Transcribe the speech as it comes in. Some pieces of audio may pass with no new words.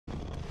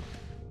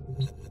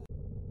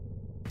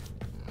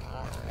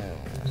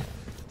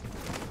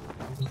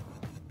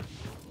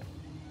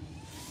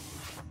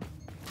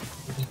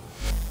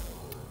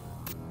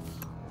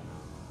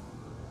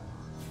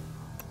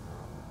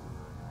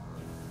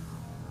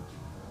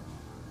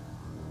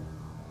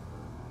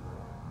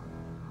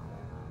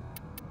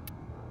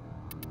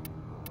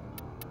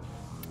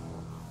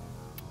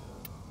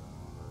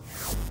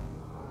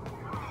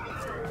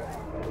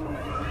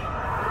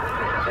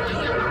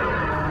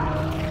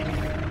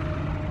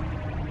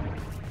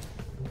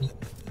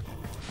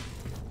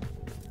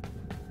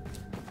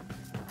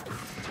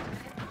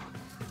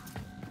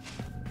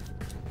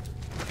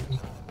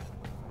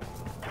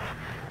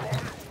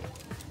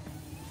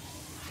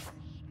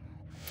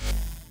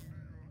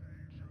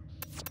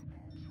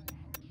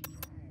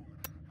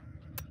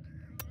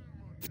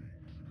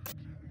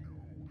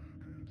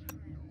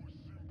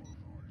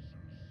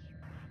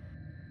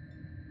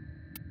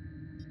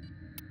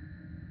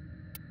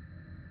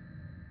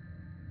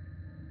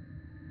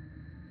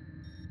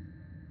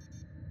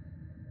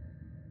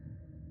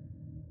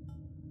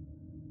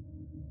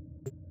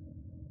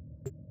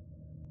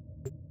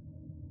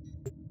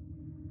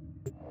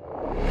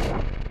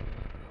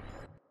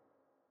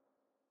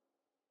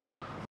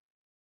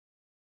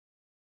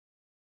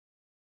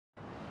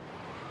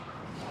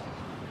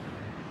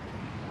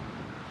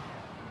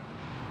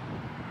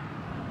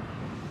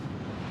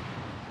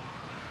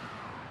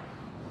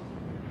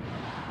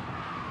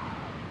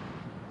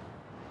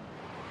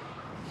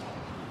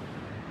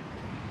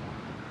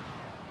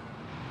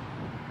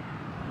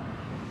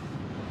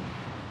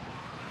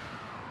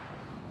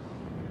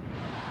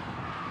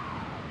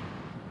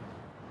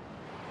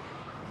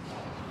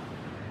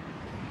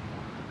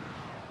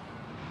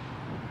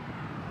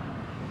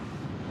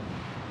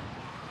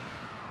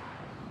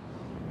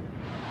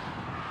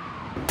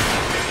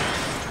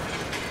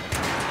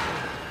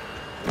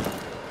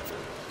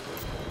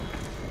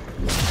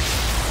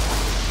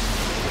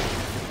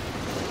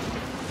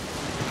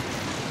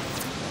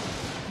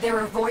There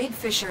are void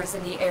fissures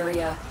in the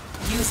area.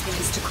 Use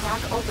these to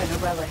crack open a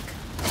relic.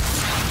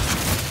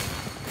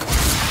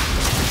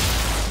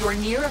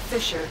 You're near a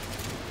fissure.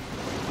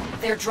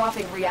 They're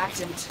dropping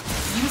reactant.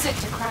 Use it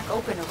to crack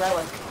open a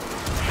relic.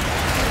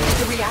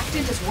 The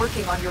reactant is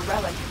working on your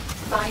relic.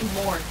 Find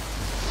more.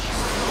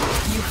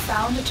 You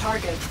found a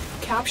target.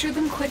 Capture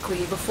them quickly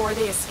before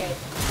they escape.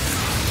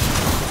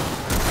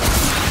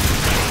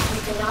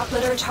 We cannot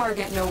let our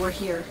target know we're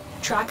here.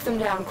 Track them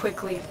down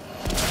quickly.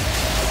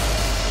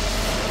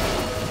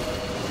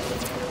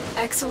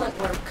 Excellent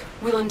work.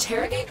 We'll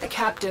interrogate the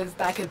captive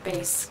back at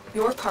base.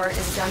 Your part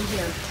is done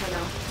here,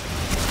 Tenno.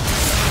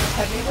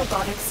 Heavy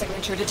robotic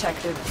signature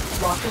detected.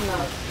 Lock and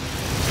load.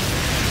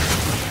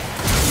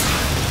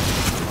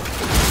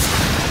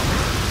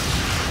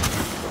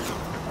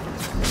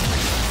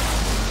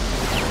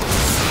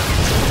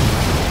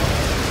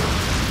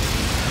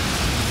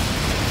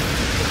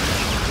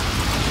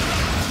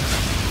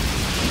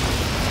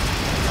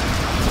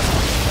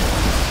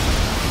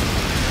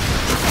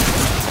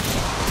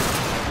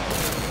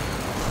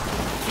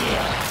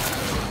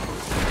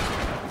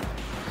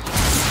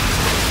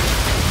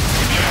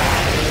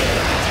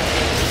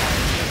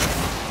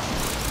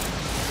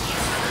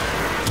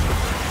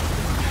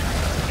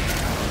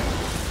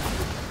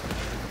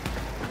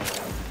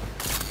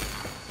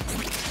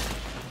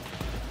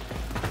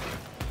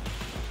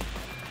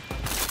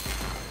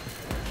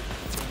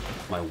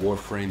 My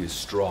Warframe is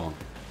strong.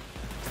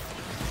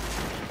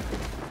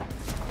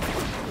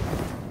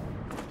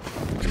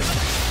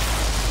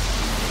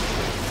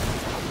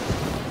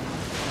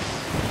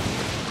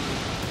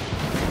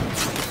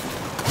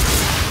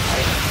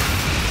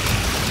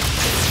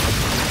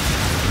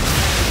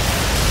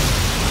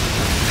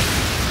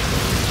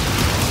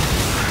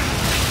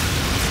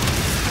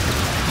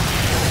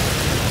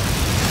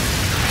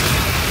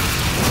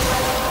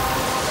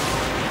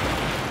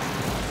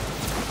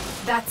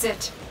 That's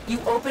it. You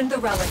opened the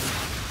relic.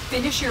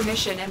 Finish your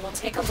mission and we'll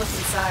take a look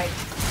inside.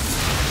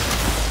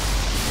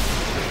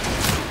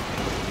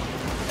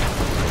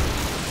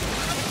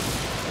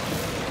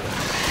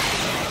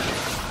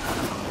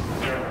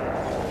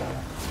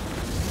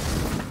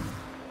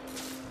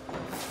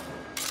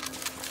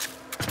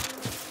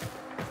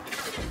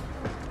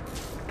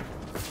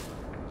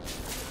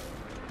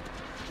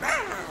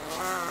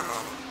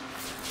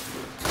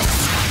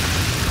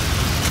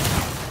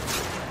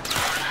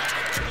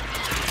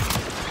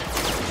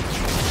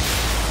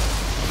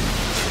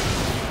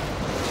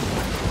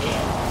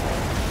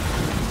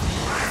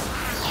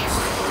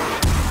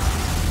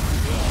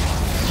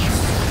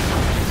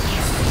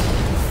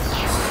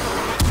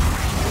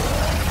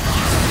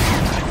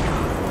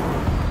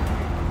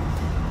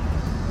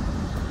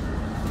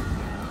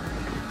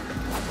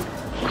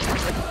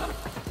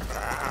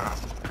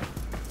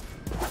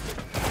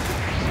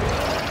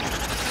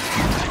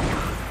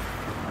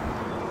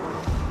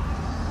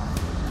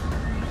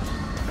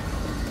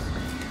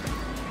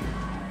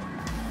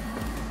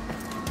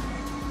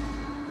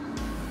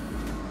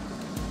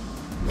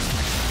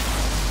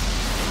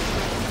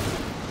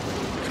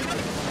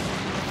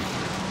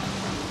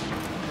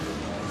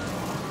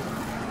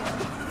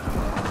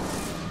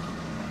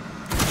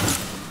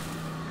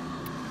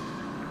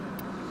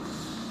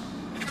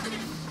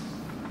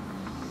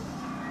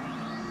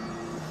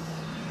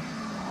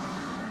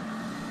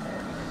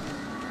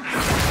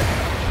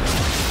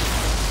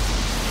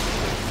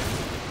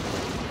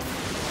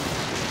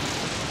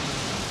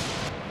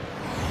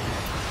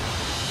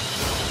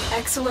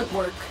 Excellent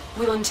work.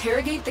 We'll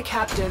interrogate the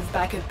captive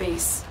back at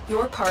base.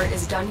 Your part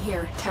is done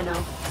here,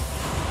 Tenno.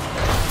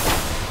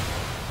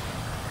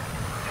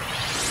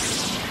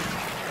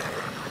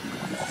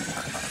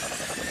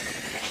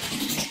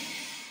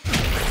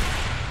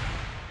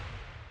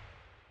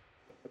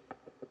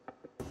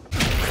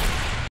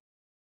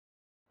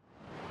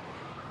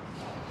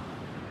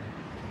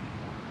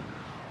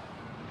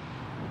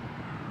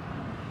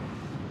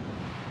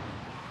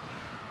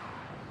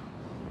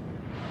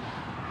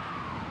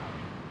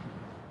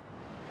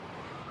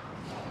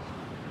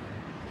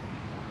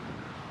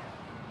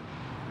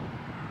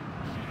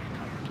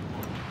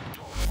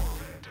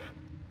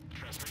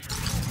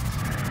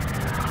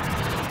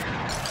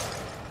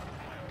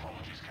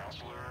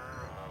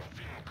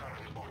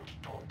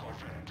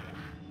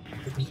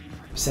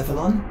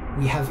 Cephalon,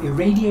 we have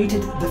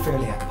irradiated the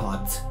Ferliac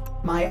pods.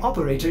 My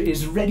operator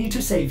is ready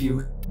to save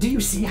you. Do you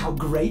see how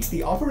great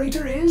the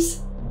operator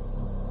is?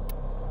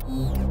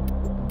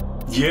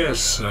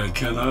 Yes, I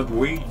cannot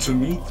wait to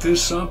meet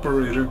this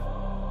operator.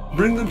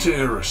 Bring them to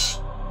Eris.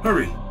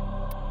 Hurry.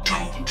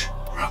 Don't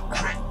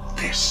regret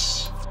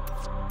this.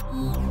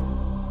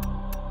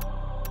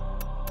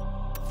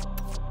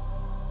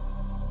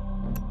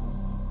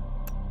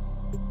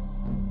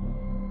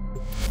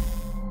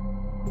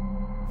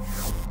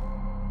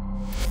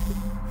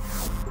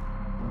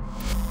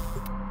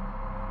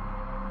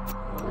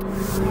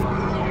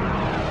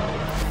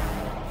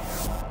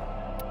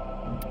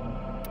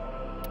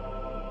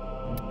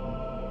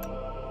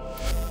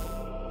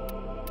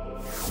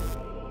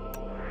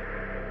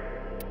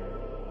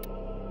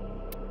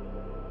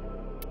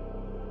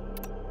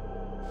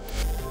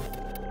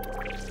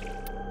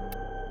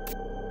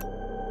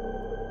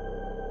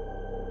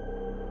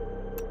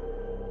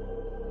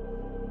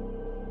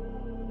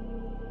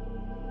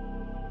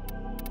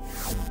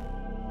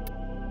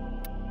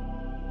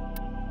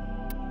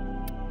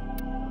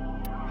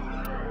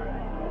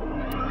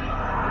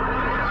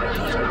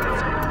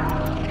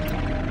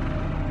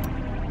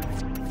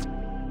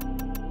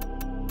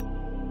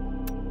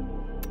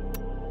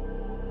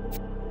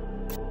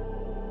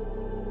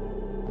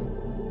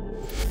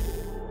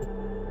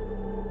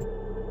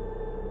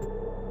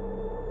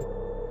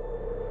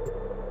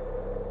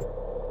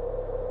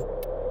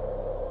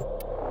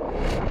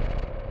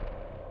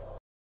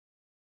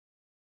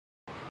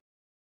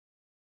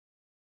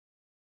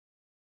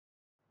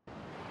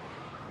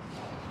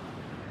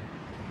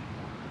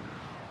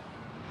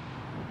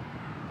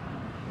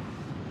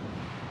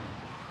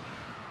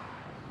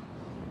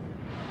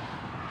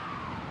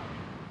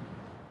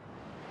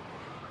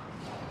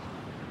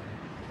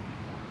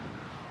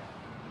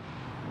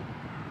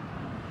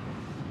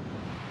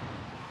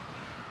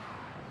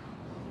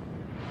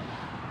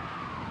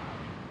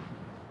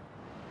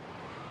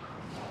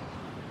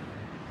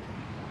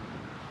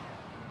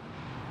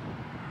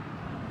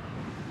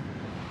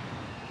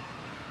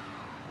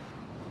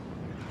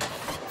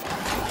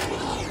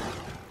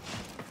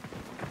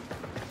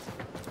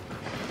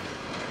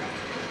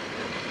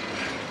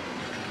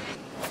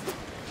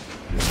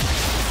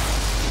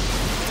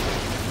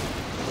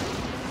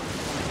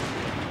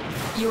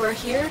 You are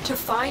here to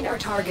find our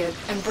target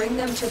and bring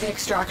them to the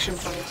extraction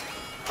point.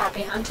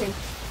 Happy hunting.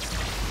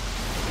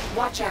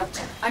 Watch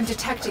out. I'm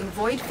detecting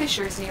void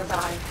fissures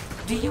nearby.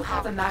 Do you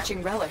have a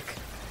matching relic?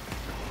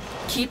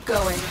 Keep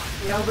going.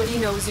 Nobody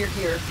knows you're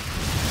here.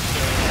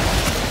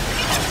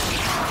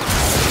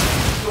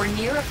 You're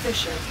near a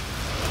fissure.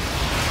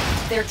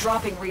 They're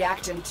dropping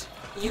reactant.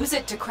 Use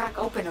it to crack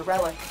open a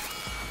relic.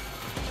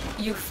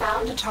 You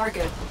found a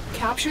target.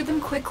 Capture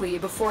them quickly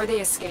before they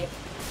escape.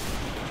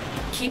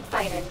 Keep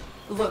fighting.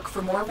 Look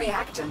for more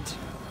reactant.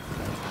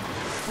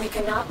 We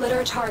cannot let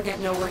our target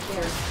know we're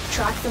here.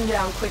 Track them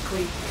down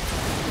quickly.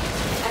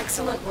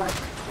 Excellent work.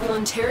 We'll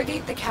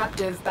interrogate the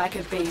captive back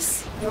at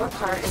base. Your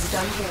part is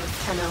done here,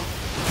 Tenno.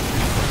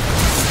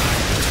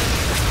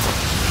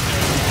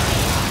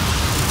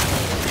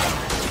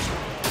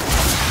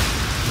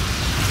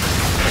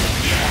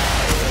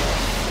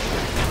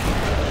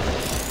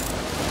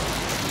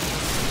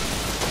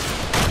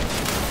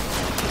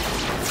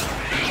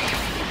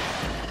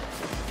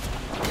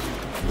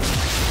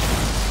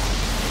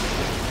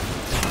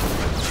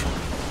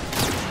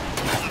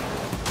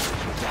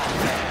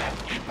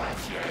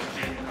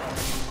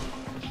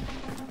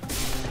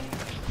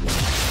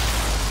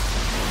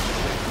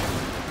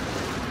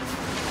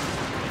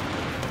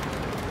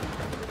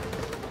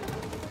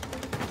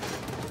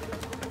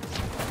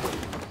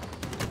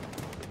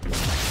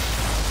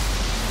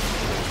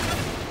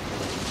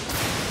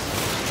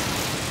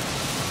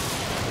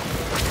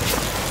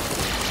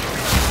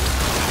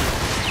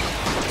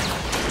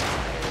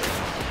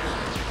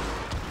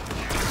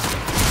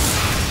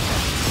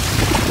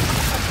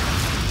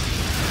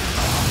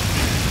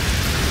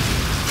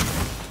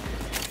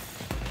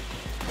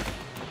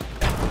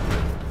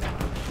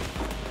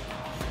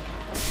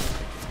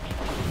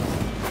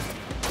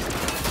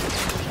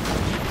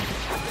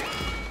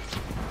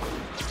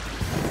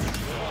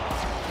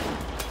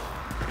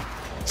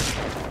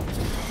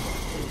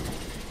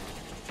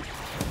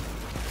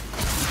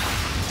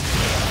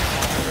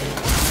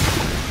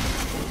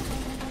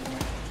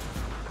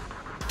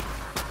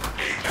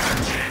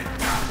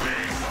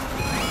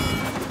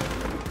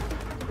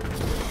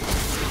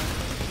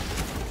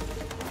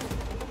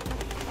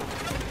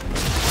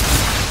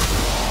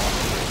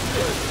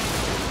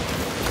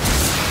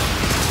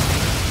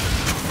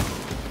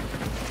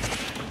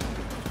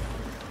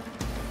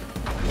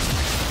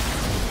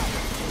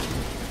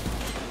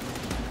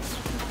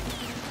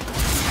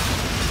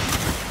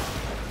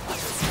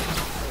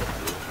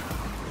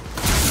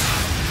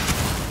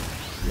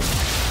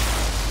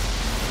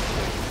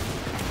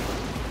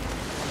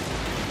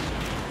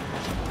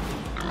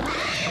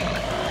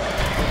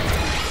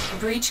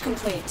 Breach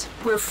complete.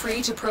 We're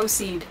free to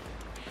proceed.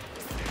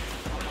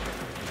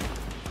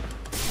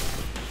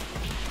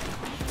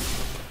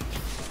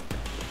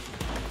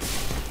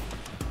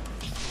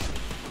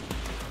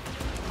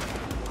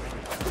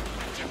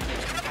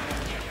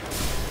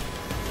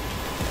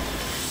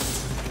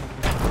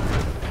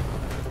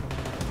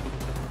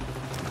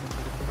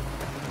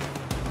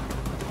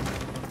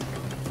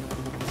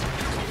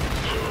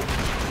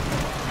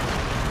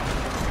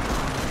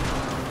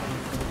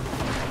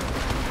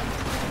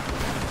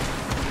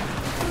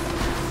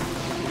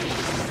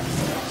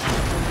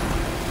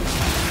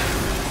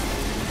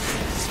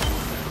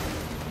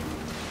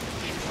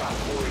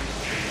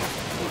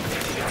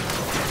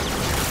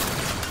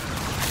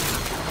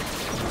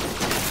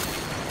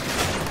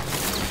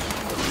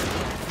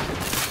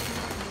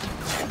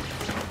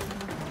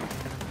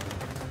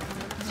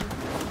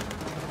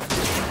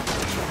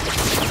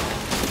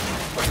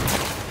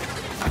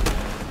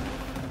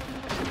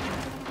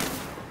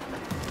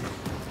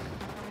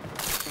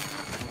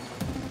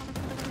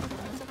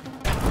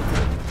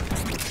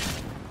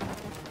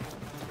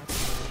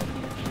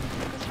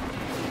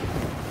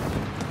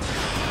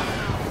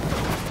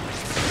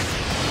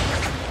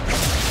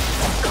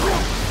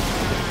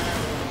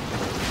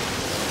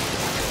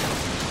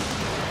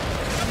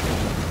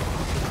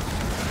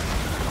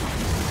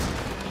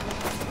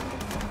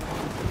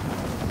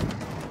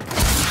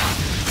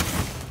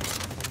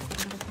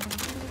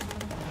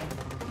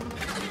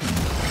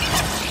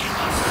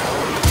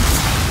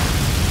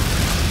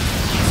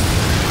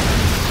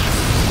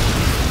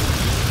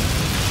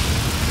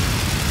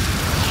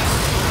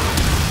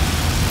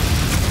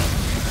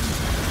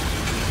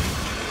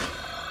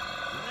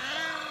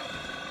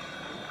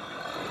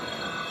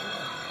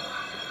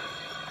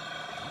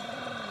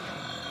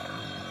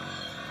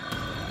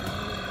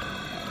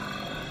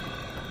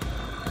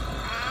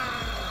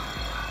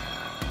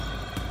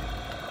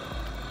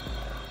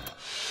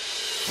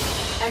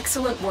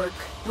 Excellent work.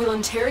 We'll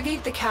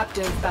interrogate the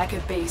captive back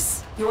at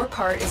base. Your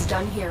part is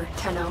done here,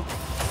 Tenno.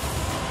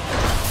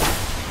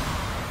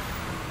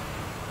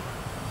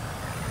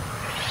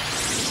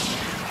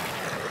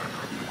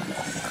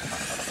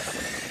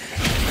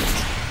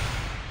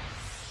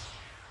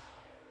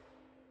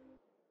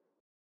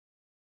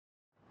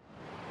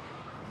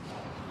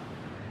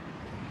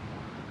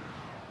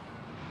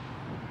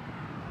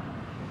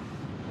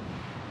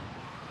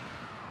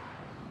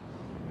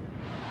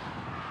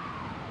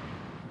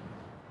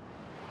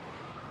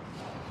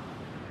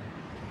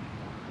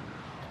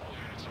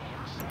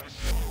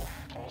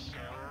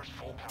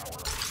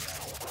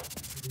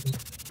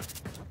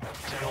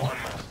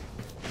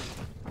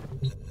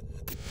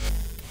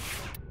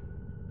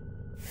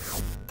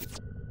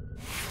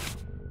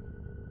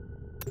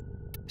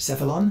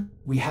 Cephalon,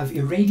 we have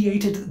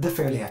irradiated the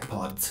Ferliac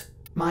pods.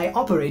 My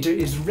operator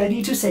is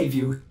ready to save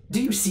you.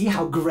 Do you see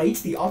how great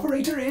the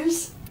operator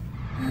is?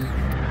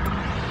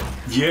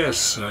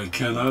 Yes, I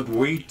cannot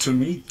wait to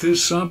meet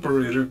this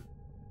operator.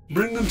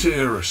 Bring them to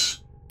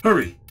Eris.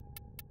 Hurry.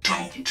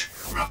 Don't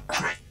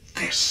regret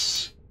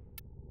this.